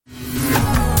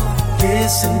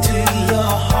Listen to your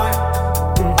heart.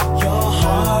 Your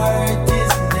heart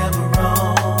is never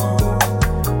wrong.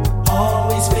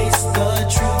 Always face the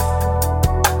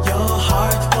truth. Your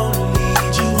heart won't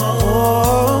lead you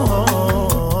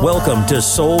home. Welcome to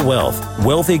Soul Wealth,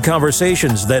 wealthy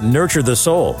conversations that nurture the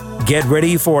soul. Get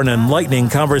ready for an enlightening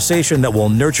conversation that will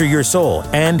nurture your soul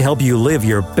and help you live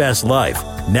your best life.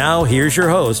 Now, here's your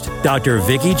host, Dr.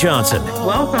 Vicki Johnson.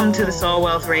 Welcome to the Soul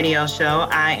Wealth Radio Show.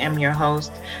 I am your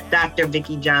host, Dr.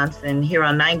 Vicki Johnson, here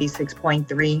on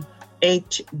 96.3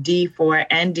 HD4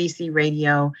 and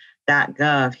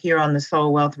DCRadio.gov. Here on the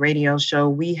Soul Wealth Radio Show,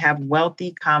 we have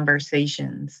wealthy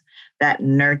conversations that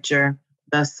nurture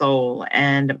the soul.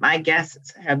 And my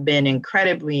guests have been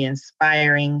incredibly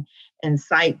inspiring,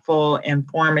 insightful,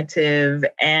 informative,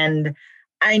 and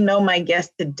I know my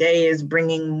guest today is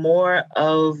bringing more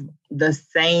of the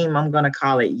same, I'm going to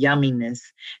call it yumminess.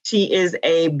 She is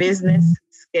a business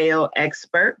scale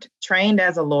expert, trained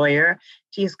as a lawyer.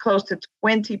 She has close to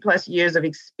 20 plus years of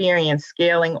experience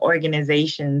scaling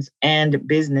organizations and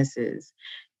businesses.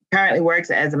 Currently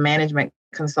works as a management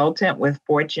consultant with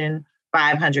Fortune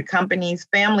 500 companies,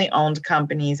 family-owned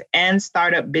companies, and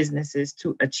startup businesses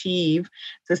to achieve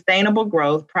sustainable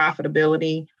growth,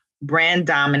 profitability, brand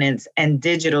dominance, and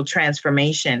digital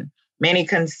transformation. Many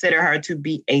consider her to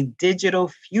be a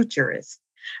digital futurist.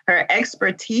 Her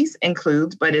expertise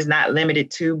includes, but is not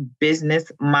limited to,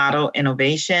 business model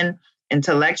innovation,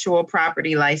 intellectual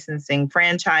property licensing,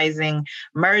 franchising,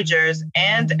 mergers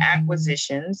and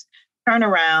acquisitions,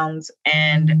 turnarounds,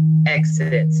 and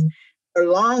exits. Her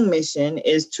long mission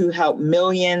is to help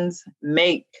millions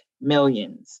make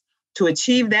millions. To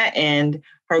achieve that end,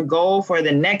 her goal for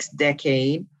the next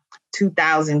decade,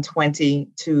 2020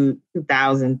 to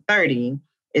 2030,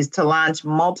 is to launch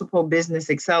multiple business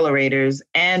accelerators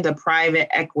and a private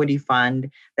equity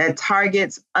fund that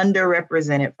targets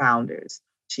underrepresented founders.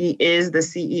 She is the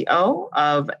CEO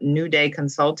of New Day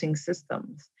Consulting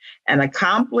Systems, an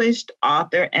accomplished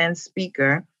author and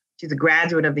speaker. She's a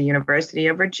graduate of the University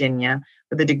of Virginia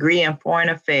with a degree in foreign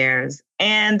affairs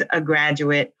and a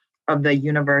graduate of the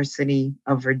University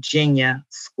of Virginia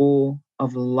School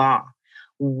of Law.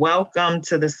 Welcome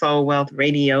to the Soul Wealth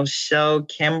Radio Show,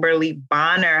 Kimberly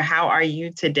Bonner. How are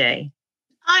you today?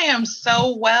 I am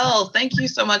so well. Thank you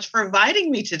so much for inviting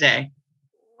me today.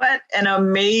 What an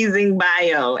amazing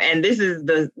bio. And this is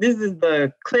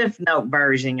the Cliff Note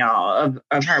version, y'all,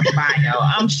 of her bio.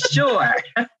 I'm sure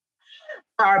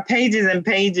there are pages and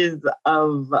pages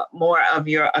of more of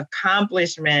your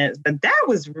accomplishments, but that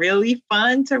was really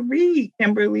fun to read,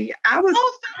 Kimberly. I was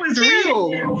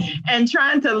reading and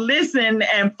trying to listen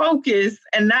and focus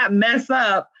and not mess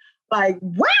up. Like,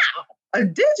 wow, a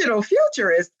digital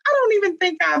futurist. I don't even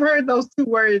think I've heard those two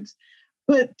words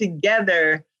put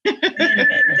together in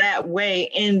that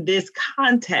way in this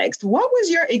context. What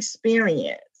was your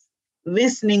experience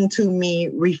listening to me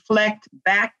reflect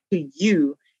back to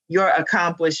you your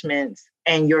accomplishments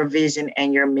and your vision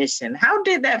and your mission? How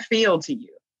did that feel to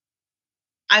you?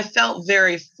 I felt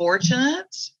very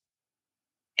fortunate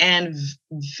and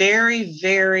very,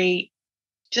 very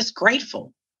just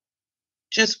grateful.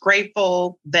 Just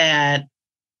grateful that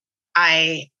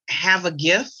I have a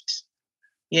gift,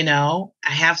 I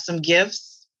have some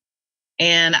gifts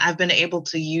and I've been able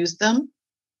to use them.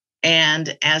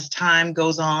 And as time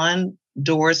goes on,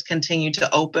 doors continue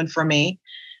to open for me.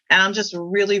 And I'm just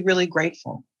really, really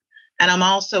grateful. And I'm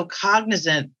also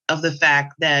cognizant of the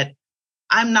fact that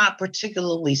I'm not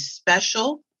particularly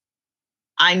special.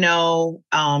 I know,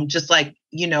 just like,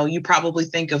 you probably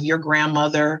think of your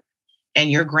grandmother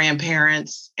and your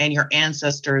grandparents and your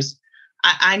ancestors.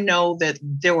 I know that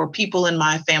there were people in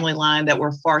my family line that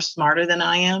were far smarter than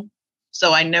I am.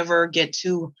 So I never get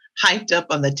too hyped up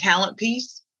on the talent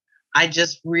piece. I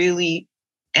just really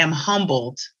am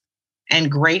humbled and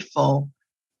grateful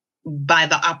by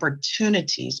the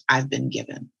opportunities I've been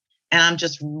given. And I'm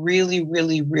just really,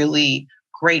 really, really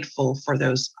grateful for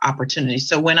those opportunities.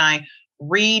 So when I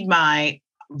read my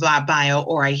bio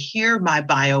or I hear my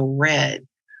bio read,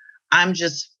 I'm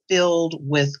just filled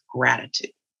with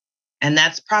gratitude. And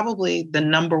that's probably the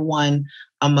number one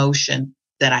emotion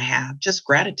that I have, just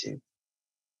gratitude.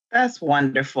 That's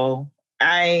wonderful.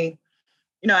 I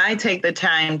take the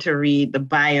time to read the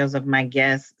bios of my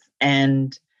guests,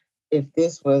 and if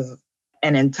this was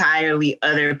an entirely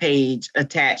other page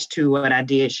attached to what I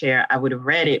did share, I would have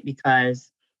read it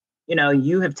because,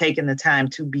 you have taken the time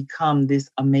to become this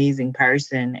amazing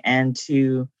person and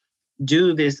to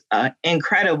do this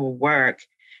incredible work.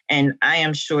 And I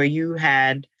am sure you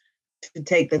had to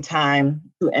take the time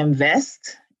to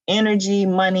invest energy,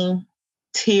 money,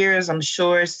 tears, I'm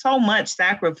sure, so much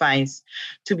sacrifice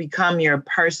to become your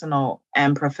personal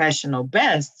and professional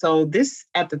best. So this,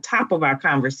 at the top of our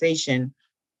conversation,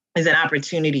 is an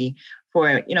opportunity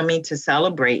for, me to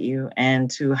celebrate you and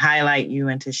to highlight you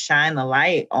and to shine the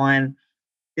light on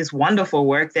this wonderful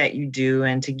work that you do,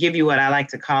 and to give you what I like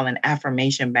to call an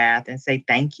affirmation bath and say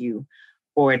thank you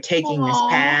for taking this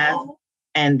path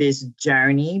and this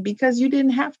journey, because you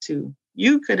didn't have to.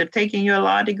 You could have taken your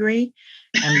law degree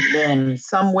and been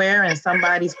somewhere in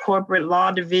somebody's corporate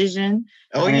law division.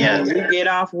 Oh, yeah. You get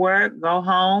off work, go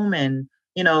home, and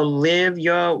live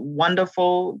your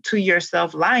wonderful to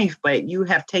yourself life. But you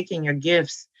have taken your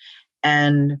gifts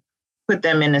and put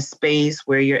them in a space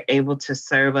where you're able to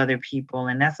serve other people.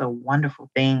 And that's a wonderful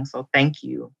thing. So thank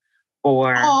you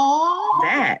for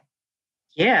that.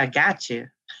 Yeah, got you.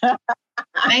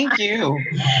 Thank you.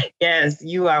 Yes,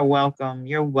 you are welcome.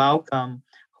 You're welcome.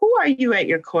 Who are you at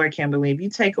your core, Kimberly? If you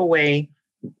take away,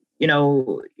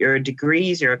 your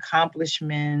degrees, your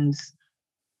accomplishments,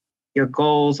 your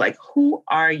goals, like, who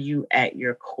are you at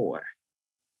your core?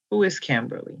 Who is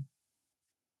Kimberly?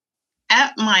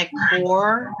 At my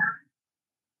core,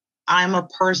 I'm a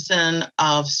person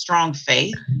of strong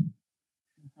faith.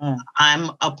 Mm-hmm.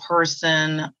 I'm a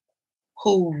person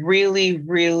who really,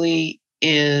 really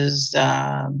is,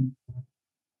 when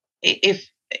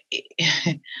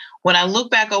I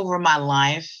look back over my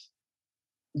life,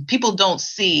 people don't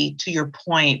see, to your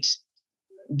point,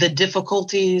 the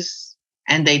difficulties,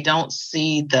 and they don't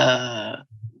see the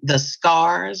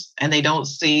scars, and they don't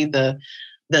see the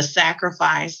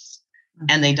sacrifice,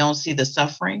 and they don't see the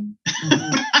suffering.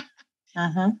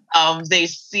 Mm-hmm. They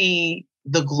see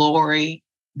the glory.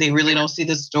 They really don't see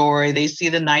the story. They see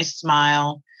the nice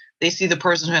smile. They see the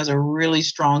person who has a really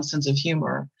strong sense of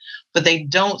humor, but they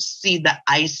don't see the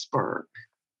iceberg.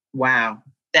 Wow.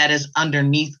 That is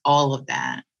underneath all of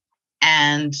that.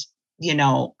 And,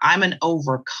 I'm an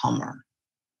overcomer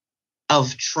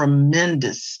of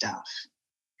tremendous stuff.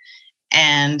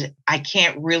 And I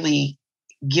can't really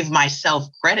give myself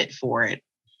credit for it.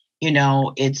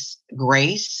 It's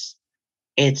grace,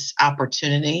 it's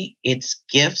opportunity, it's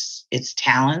gifts, it's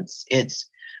talents, it's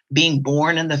being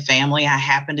born in the family I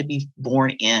happen to be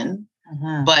born in.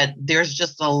 Mm-hmm. But there's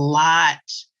just a lot.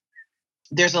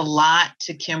 There's a lot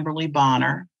to Kimberly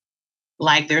Bonner.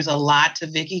 Like there's a lot to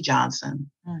Vicki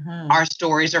Johnson. Mm-hmm. Our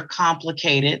stories are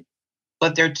complicated,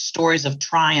 but they're stories of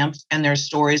triumph and they're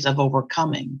stories of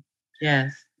overcoming.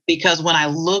 Yes. Because when I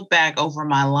look back over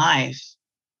my life,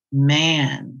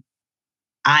 man,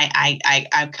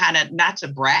 I kind of, not to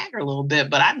brag a little bit,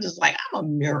 but I'm just like, I'm a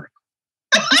miracle.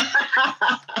 I'm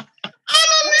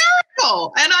a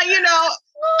miracle. And I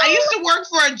used to work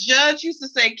for a judge, used to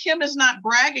say, Kim is not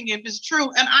bragging if it's true.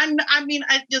 And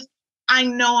I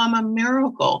know I'm a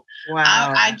miracle.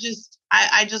 Wow. I just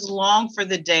long for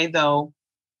the day, though,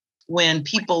 when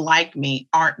people like me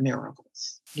aren't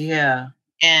miracles. Yeah.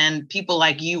 And people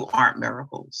like you aren't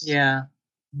miracles. Yeah.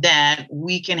 That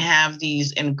we can have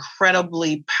these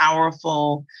incredibly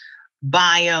powerful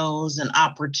bios and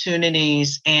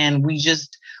opportunities, and we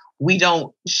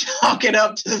don't chalk it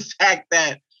up to the fact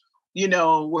that,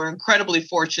 we're incredibly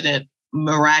fortunate,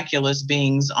 miraculous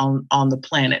beings on the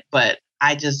planet. But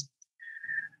I'm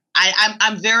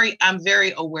very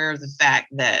aware of the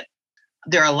fact that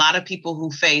there are a lot of people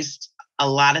who faced a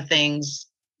lot of things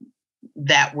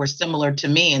that were similar to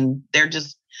me, and they're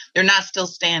not still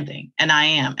standing, and I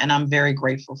am, and I'm very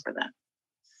grateful for that.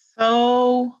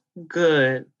 So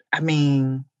good. I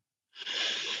mean,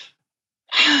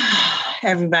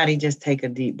 everybody just take a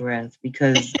deep breath,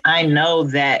 because I know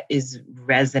that is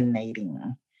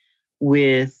resonating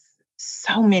with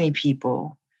so many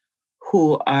people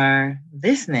who are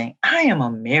listening. I am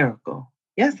a miracle.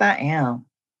 Yes, I am.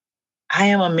 I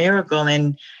am a miracle.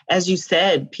 And as you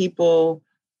said, people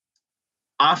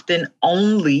often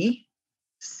only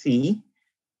see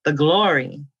the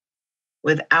glory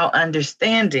without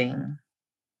understanding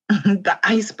the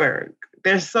iceberg.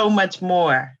 There's so much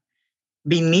more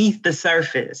beneath the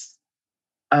surface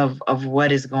of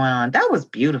what is going on. That was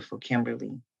beautiful,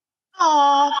 Kimberly.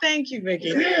 Oh, thank you, Vicki.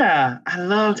 Yeah, I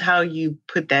loved how you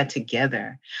put that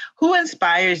together. Who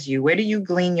inspires you? Where do you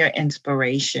glean your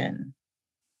inspiration?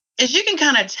 As you can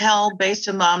kind of tell based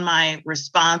on my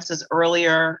responses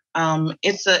earlier,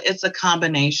 it's a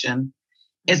combination.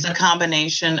 It's a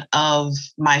combination of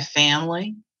my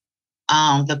family,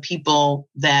 the people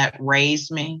that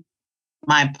raised me,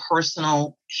 my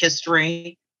personal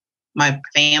history, my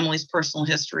family's personal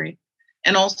history,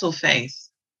 and also faith.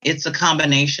 It's a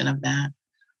combination of that.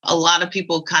 A lot of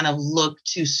people kind of look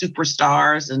to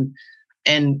superstars and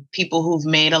and people who've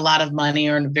made a lot of money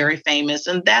or are very famous.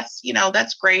 And that's,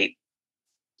 that's great.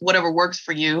 Whatever works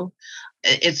for you.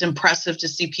 It's impressive to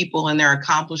see people and their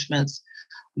accomplishments.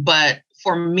 But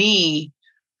for me,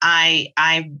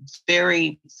 I'm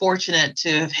very fortunate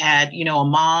to have had, a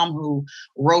mom who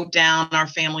wrote down our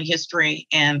family history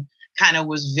and kind of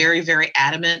was very, very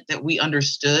adamant that we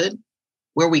understood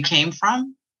where we came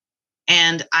from.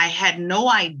 And I had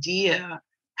no idea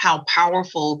how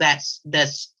powerful that's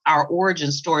our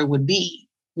origin story would be.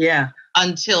 Yeah.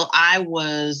 Until I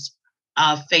was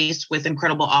faced with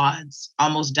incredible odds,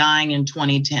 almost dying in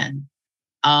 2010,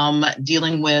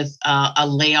 dealing with a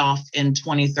layoff in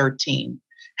 2013,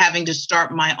 having to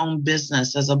start my own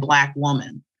business as a Black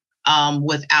woman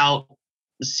without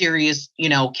serious,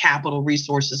 capital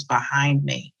resources behind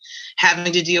me,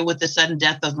 having to deal with the sudden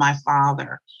death of my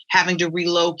father, having to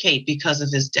relocate because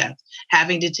of his death,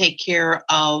 having to take care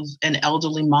of an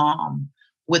elderly mom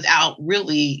without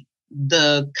really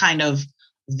the kind of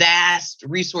vast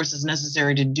resources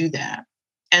necessary to do that.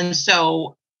 And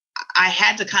so I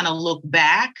had to kind of look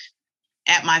back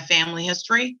at my family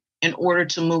history in order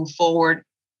to move forward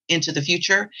into the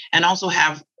future, and also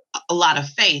have a lot of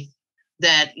faith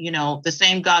that, the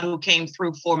same God who came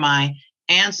through for my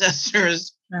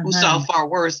ancestors who saw far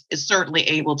worse is certainly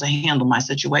able to handle my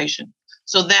situation.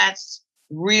 So that's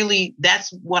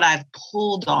what I've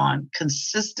pulled on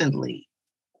consistently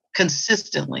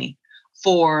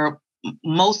for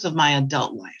most of my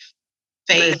adult life.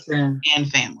 Faith and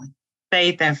family.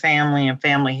 Faith and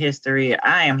family history.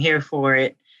 I am here for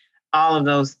it. All of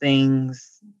those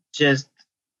things just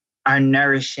are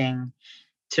nourishing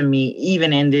to me,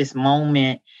 even in this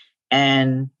moment.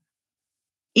 And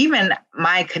even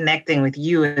my connecting with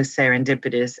you is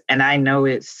serendipitous. And I know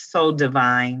it's so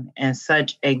divine and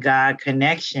such a God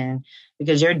connection,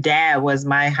 because your dad was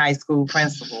my high school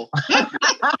principal.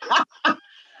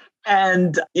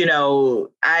 And,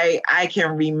 I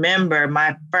can remember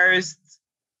my first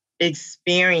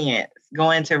experience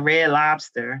going to Red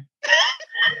Lobster.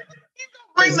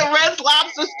 Bring the Red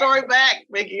Lobster story back,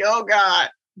 Mickey. Oh, God.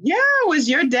 Yeah, it was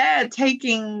your dad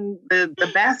taking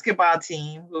the basketball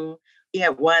team who he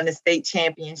had won the state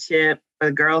championship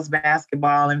for girls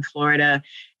basketball in Florida.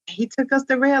 He took us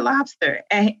to Red Lobster,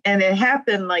 and it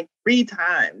happened like 3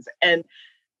 times. And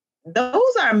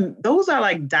those are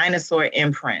like dinosaur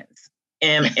imprints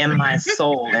in my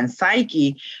soul and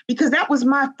psyche, because that was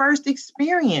my first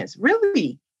experience,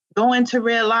 really, going to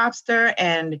Red Lobster.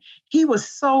 And he was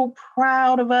so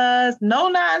proud of us. No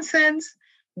nonsense,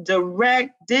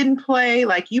 direct, didn't play.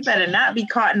 Like, you better not be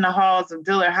caught in the halls of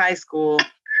Dillard High School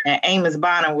and Amos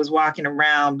Bonner was walking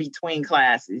around between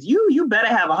classes. You better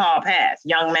have a hall pass,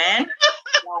 young man.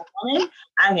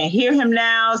 I can hear him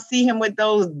now, see him with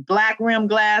those black rim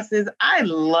glasses. I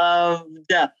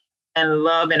loved and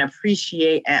love and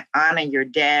appreciate and honor your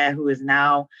dad, who is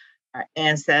now our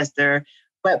ancestor.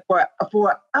 But for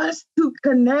us to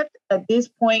connect at this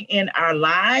point in our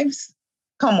lives,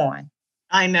 come on.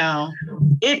 I know.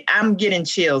 I'm getting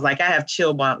chills. Like, I have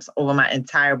chill bumps over my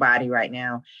entire body right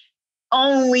now.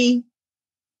 Only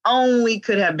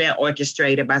could have been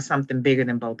orchestrated by something bigger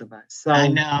than both of us. So I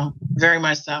know, very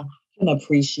much so. I can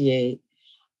appreciate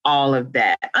all of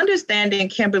that. Understanding,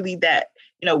 Kimberly, that,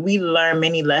 we learn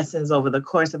many lessons over the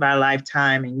course of our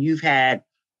lifetime, and you've had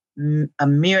a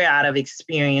myriad of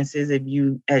experiences.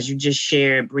 As you just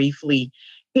shared briefly,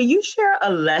 can you share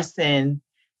a lesson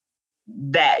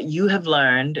that you have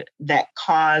learned that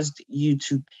caused you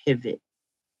to pivot?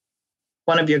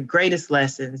 One of your greatest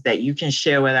lessons that you can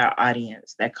share with our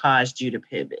audience that caused you to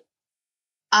pivot.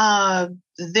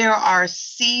 There are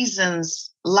seasons.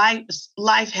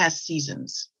 Life has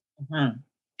seasons. Mm-hmm.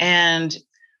 And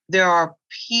there are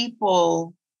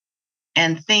people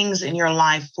and things in your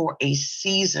life for a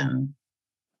season.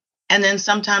 And then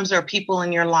sometimes there are people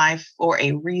in your life for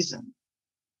a reason.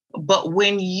 But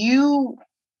when you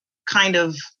kind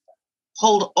of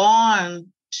hold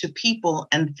on to people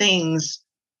and things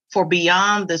for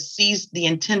beyond their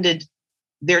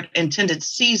intended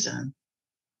season,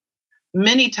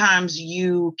 many times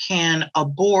you can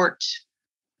abort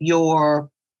your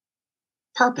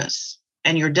purpose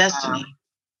and your destiny.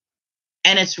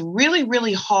 And it's really,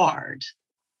 really hard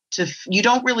you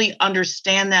don't really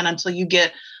understand that until you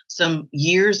get some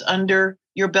years under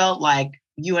your belt, like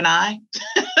you and I.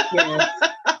 Yes.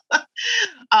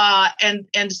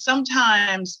 And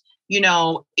sometimes,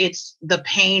 it's the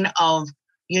pain of,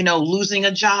 losing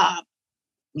a job,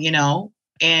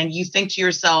 and you think to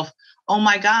yourself, oh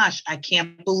my gosh, I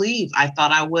can't believe I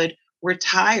thought I would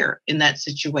retire in that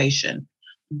situation.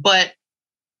 But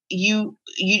you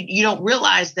don't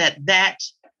realize that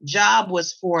job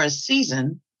was for a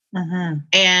season, Mm-hmm.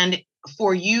 and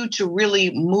for you to really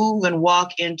move and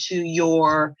walk into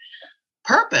your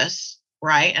purpose,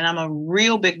 right? And I'm a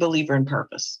real big believer in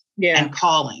purpose and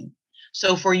calling.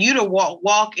 So for you to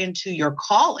walk into your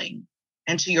calling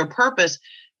and to your purpose,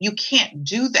 you can't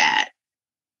do that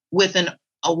with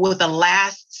a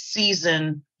last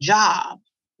season job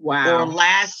or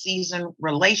last season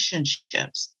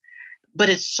relationships. But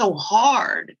it's so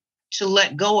hard to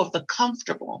let go of the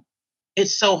comfortable.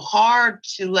 It's so hard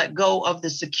to let go of the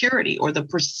security or the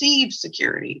perceived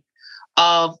security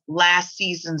of last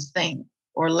season's thing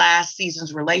or last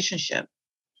season's relationship.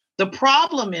 The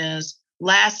problem is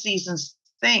last season's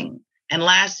thing and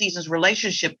last season's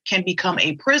relationship can become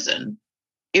a prison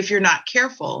if you're not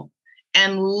careful.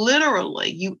 And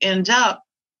literally you end up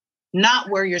not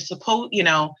where you're supposed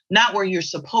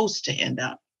to end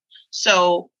up.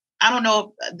 So I don't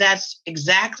know if that's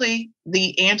exactly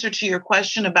the answer to your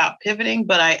question about pivoting,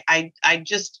 but I've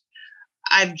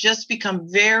just become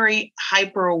very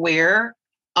hyper aware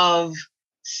of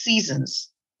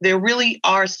seasons. There really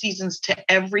are seasons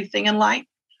to everything in life.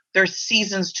 There's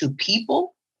seasons to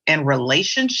people and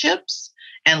relationships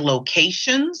and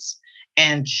locations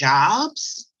and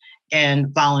jobs and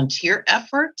volunteer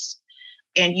efforts.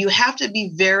 And you have to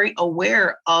be very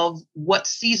aware of what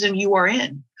season you are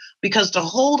in, because to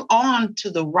hold on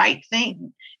to the right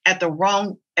thing at the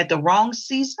wrong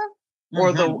season or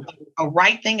a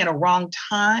right thing at a wrong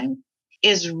time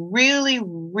is really,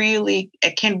 really,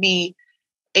 it can be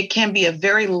a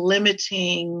very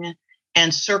limiting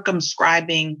and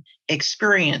circumscribing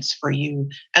experience for you,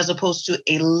 as opposed to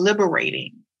a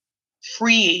liberating,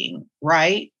 freeing,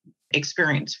 right,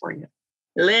 experience for you.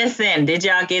 Listen, did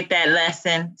y'all get that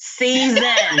lesson?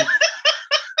 Season.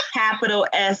 Capital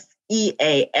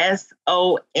SEASONS.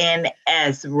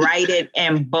 Write it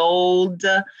in bold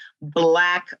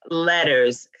black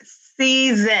letters.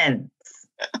 Seasons.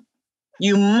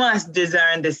 You must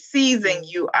discern the season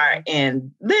you are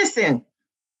in. Listen,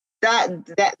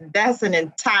 that's an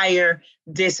entire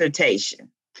dissertation.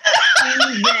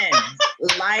 Seasons.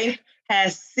 Life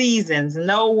has seasons.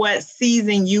 Know what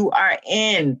season you are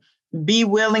in. Be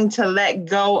willing to let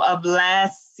go of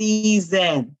last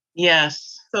season.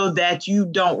 Yes. So that you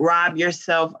don't rob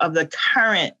yourself of the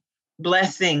current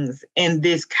blessings in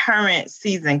this current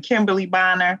season. Kimberly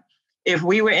Bonner, if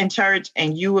we were in church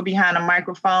and you were behind a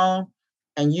microphone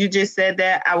and you just said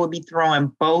that, I would be throwing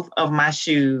both of my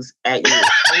shoes at you. I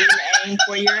wouldn't aim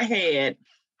for your head,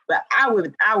 but I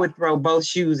would throw both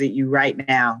shoes at you right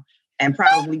now and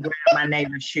probably grab my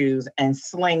neighbor's shoes and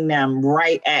sling them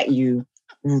right at you.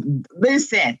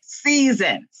 Listen,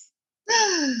 seasons.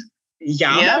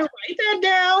 Y'all better write that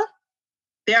down.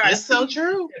 There are so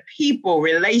true. People,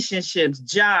 relationships,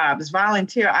 jobs,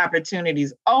 volunteer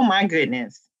opportunities. Oh my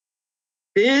goodness.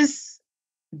 This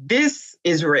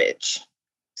is rich.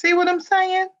 See what I'm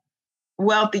saying?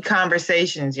 Wealthy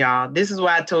conversations, y'all. This is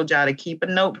why I told y'all to keep a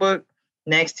notebook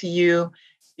next to you,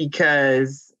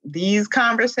 because these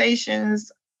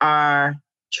conversations are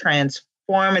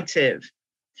transformative.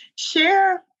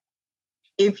 Share,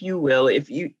 if you will, if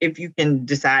you can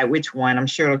decide which one, I'm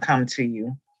sure it'll come to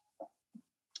you.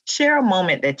 Share a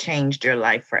moment that changed your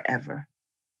life forever.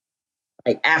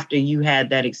 Like after you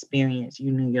had that experience,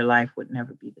 you knew your life would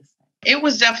never be the same. It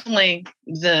was definitely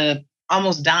the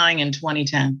almost dying in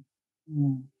 2010,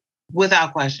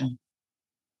 without question.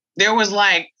 There was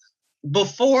like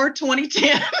before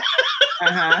 2010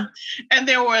 and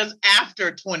there was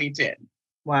after 2010.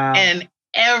 Wow. And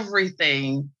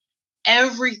everything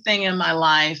in my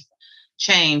life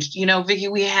changed. You know, Vicki,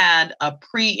 we had a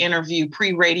pre-interview,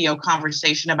 pre-radio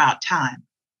conversation about time.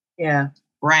 Yeah.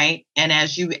 Right. And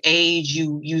as you age,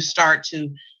 you start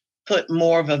to put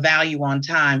more of a value on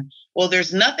time. Well,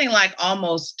 there's nothing like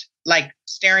almost like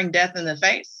staring death in the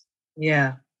face.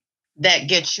 Yeah. That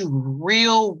gets you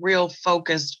real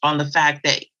focused on the fact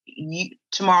that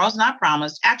tomorrow's not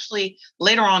promised. Actually,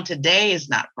 later on today is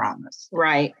not promised.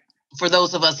 Right. For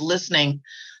those of us listening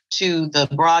to the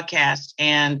broadcast,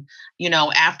 and, you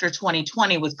know, after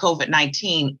 2020 with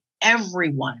COVID-19,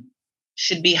 everyone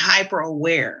should be hyper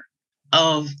aware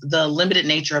of the limited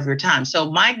nature of your time. So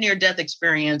my near-death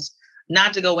experience,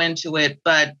 not to go into it,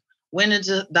 but went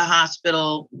into the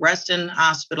hospital, rested in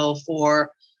hospital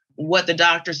for what the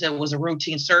doctor said was a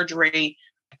routine surgery.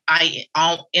 I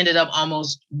ended up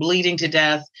almost bleeding to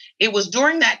death. It was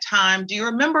during that time. Do you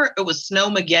remember it was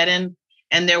Snowmageddon?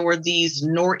 And there were these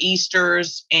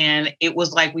nor'easters, and it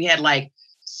was like we had like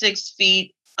 6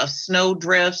 feet of snow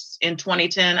drifts in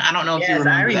 2010. I don't know if you remember.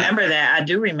 I remember that. I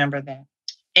do remember that.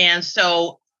 And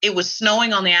so it was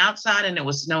snowing on the outside and it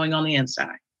was snowing on the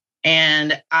inside.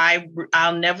 And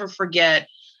I'll never forget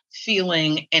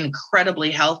feeling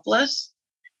incredibly helpless.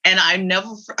 And I'll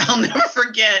never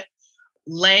forget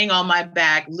laying on my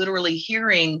back, literally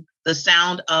hearing the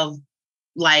sound of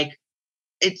like,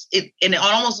 and it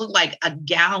almost looked like a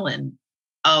gallon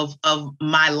of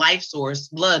my life source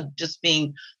blood just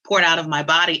being poured out of my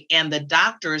body. And the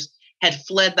doctors had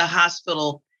fled the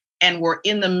hospital and were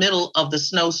in the middle of the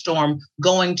snowstorm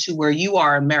going to where you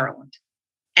are in Maryland.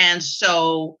 And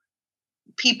so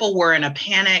people were in a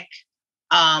panic.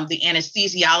 The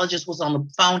anesthesiologist was on the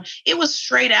phone. It was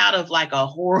straight out of like a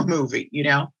horror movie, you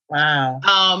know? Wow.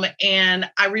 And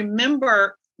I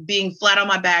remember being flat on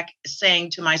my back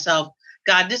saying to myself,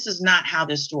 God, this is not how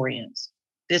this story ends.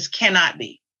 This cannot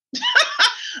be.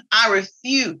 I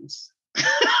refuse.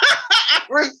 I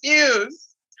refuse.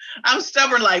 I'm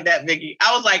stubborn like that, Vicki.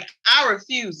 I was like, I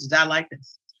refuse to die like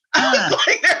this. I was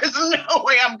like, there is no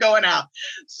way I'm going out.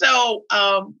 So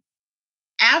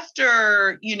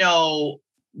after,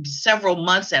 several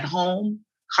months at home,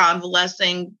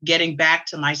 convalescing, getting back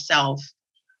to myself,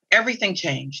 everything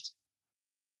changed.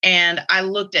 And I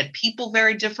looked at people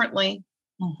very differently,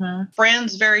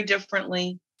 friends very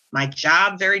differently, my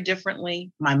job very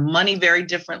differently, my money very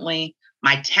differently,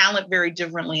 my talent very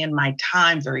differently, and my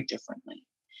time very differently.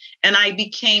 And I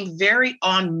became very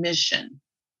on mission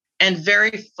and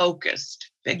very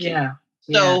focused, Vicki. Yeah.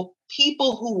 So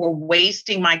people who were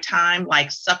wasting my time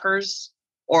like suckers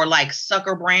or like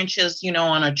sucker branches,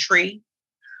 on a tree,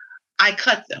 I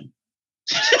cut them.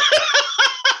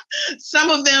 Some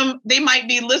of them, they might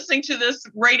be listening to this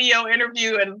radio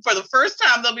interview, and for the first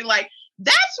time, they'll be like,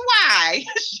 that's why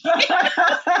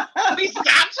we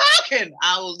stopped talking.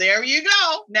 Oh, there you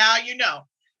go. Now you know.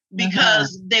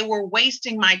 Because they were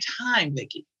wasting my time,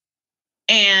 Vicki.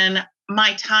 And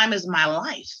my time is my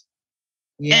life.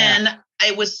 Yeah. And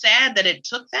it was sad that it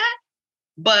took that,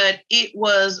 but it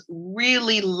was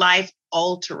really life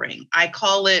altering. I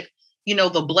call it,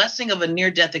 the blessing of a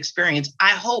near-death experience.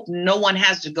 I hope no one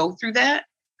has to go through that,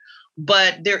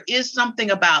 but there is something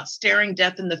about staring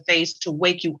death in the face to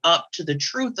wake you up to the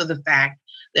truth of the fact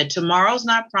that tomorrow's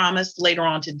not promised, later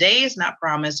on today is not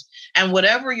promised, and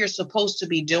whatever you're supposed to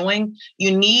be doing,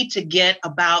 you need to get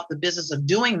about the business of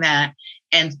doing that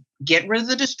and get rid of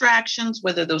the distractions,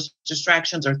 whether those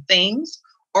distractions are things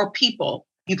or people.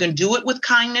 You can do it with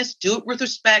kindness, do it with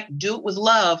respect, do it with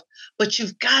love, but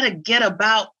you've got to get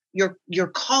about your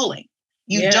calling.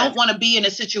 You don't want to be in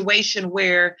a situation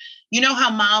where, how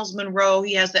Miles Monroe,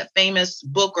 he has that famous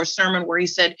book or sermon where he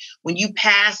said, when you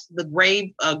pass the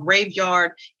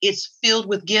graveyard, it's filled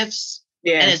with gifts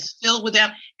and it's filled with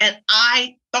them. And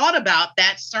I thought about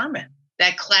that sermon,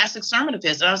 that classic sermon of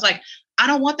his. And I was like, I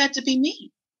don't want that to be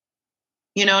me.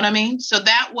 You know what I mean? So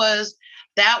that was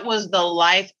the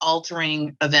life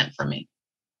altering event for me.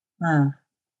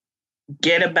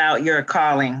 Get about your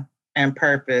calling and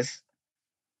purpose.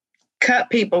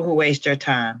 Cut people who waste your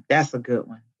time. That's a good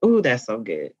one. Ooh, that's so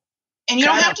good. And you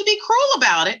don't have to be cruel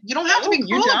about it. You don't have to be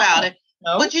cruel about it,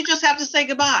 but you just have to say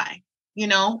goodbye.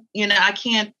 I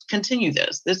can't continue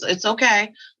this. It's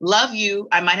okay. Love you.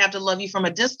 I might have to love you from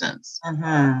a distance,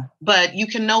 but you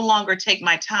can no longer take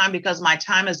my time because my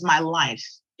time is my life.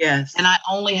 Yes. And I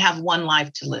only have one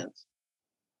life to live.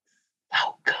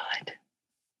 Oh, good.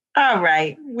 All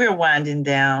right. We're winding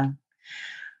down.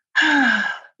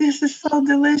 This is so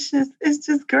delicious. It's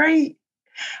just great.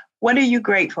 What are you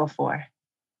grateful for?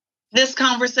 This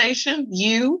conversation,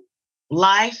 you,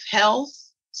 life, health,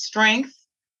 strength,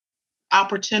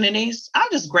 opportunities. I'm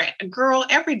just great. Girl,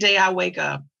 every day I wake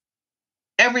up,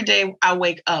 I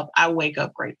wake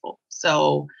up grateful.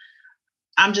 So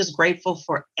I'm just grateful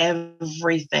for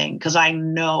everything because I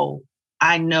know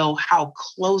how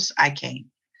close I came,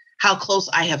 how close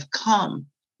I have come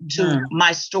to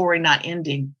my story not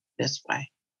ending this way.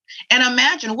 And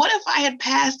imagine, what if I had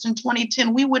passed in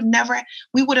 2010? We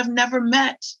would have never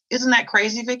met. Isn't that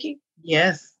crazy, Vicki?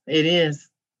 Yes, it is.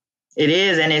 It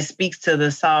is. And it speaks to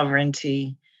the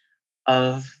sovereignty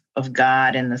of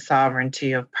God and the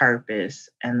sovereignty of purpose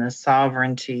and the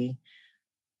sovereignty,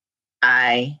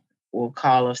 I will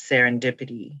call, of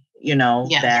serendipity,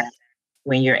 that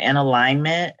when you're in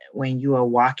alignment, when you are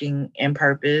walking in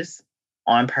purpose,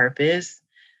 on purpose,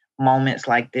 moments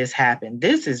like this happen.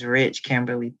 This is rich,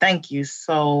 Kimberly. Thank you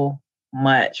so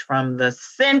much from the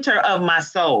center of my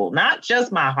soul, not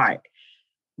just my heart,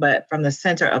 but from the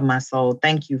center of my soul.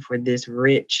 Thank you for this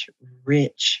rich,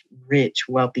 rich, rich,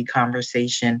 wealthy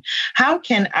conversation. How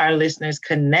can our listeners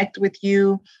connect with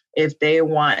you if they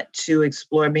want to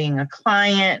explore being a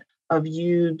client of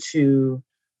you, to,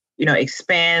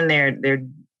 expand their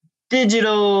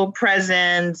digital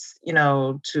presence,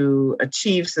 to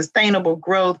achieve sustainable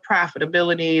growth,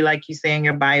 profitability, like you say in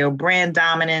your bio, brand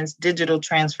dominance, digital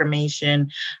transformation.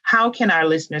 How can our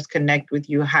listeners connect with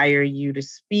you, hire you to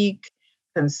speak,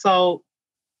 consult,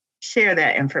 share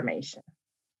that information?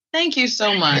 Thank you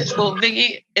so much. Well,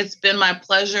 Vicki, it's been my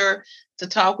pleasure to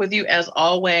talk with you as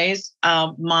always.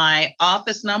 My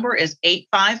office number is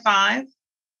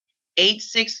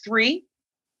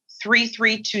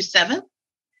 855-863-3327.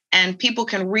 And people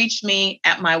can reach me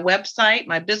at my website.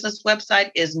 My business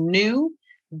website is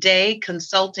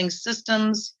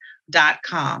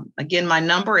newdayconsultingsystems.com. Again, my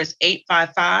number is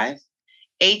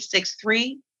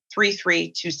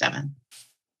 855-863-3327.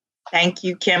 Thank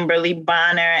you, Kimberly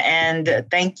Bonner. And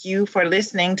thank you for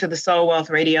listening to the Soul Wealth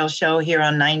Radio Show here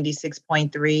on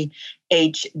 96.3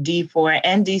 HD4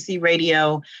 and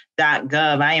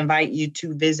DCRadio.gov. I invite you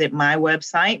to visit my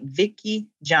website,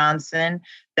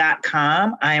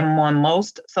 VickiJohnson.com. I am on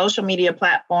most social media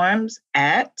platforms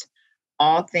at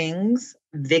All Things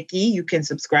Vicki. You can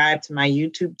subscribe to my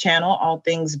YouTube channel, All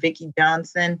Things Vicki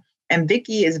Johnson. And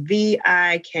Vicki is Vikki.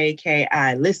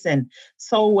 Listen,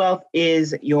 soul wealth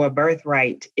is your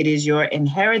birthright. It is your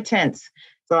inheritance.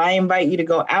 So I invite you to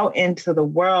go out into the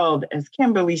world, as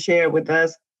Kimberly shared with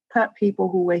us, cut people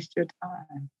who waste your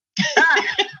time.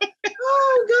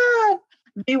 Oh, God.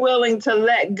 Be willing to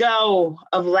let go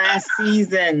of last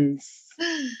season's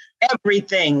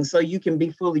everything so you can be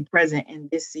fully present in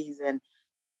this season.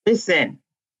 Listen,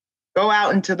 go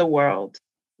out into the world,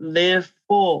 live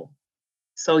full,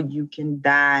 so you can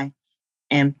die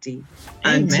empty.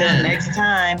 Amen. Until next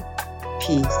time,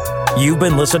 peace. You've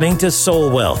been listening to Soul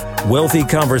Wealth, wealthy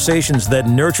conversations that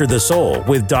nurture the soul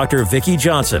with Dr. Vicki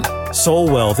Johnson. Soul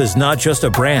Wealth is not just a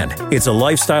brand. It's a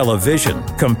lifestyle of vision,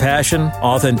 compassion,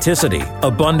 authenticity,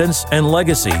 abundance, and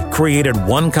legacy created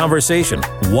one conversation,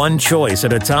 one choice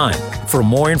at a time. For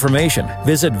more information,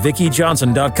 visit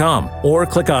VickiJohnson.com or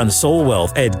click on Soul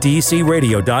Wealth at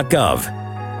DCRadio.gov.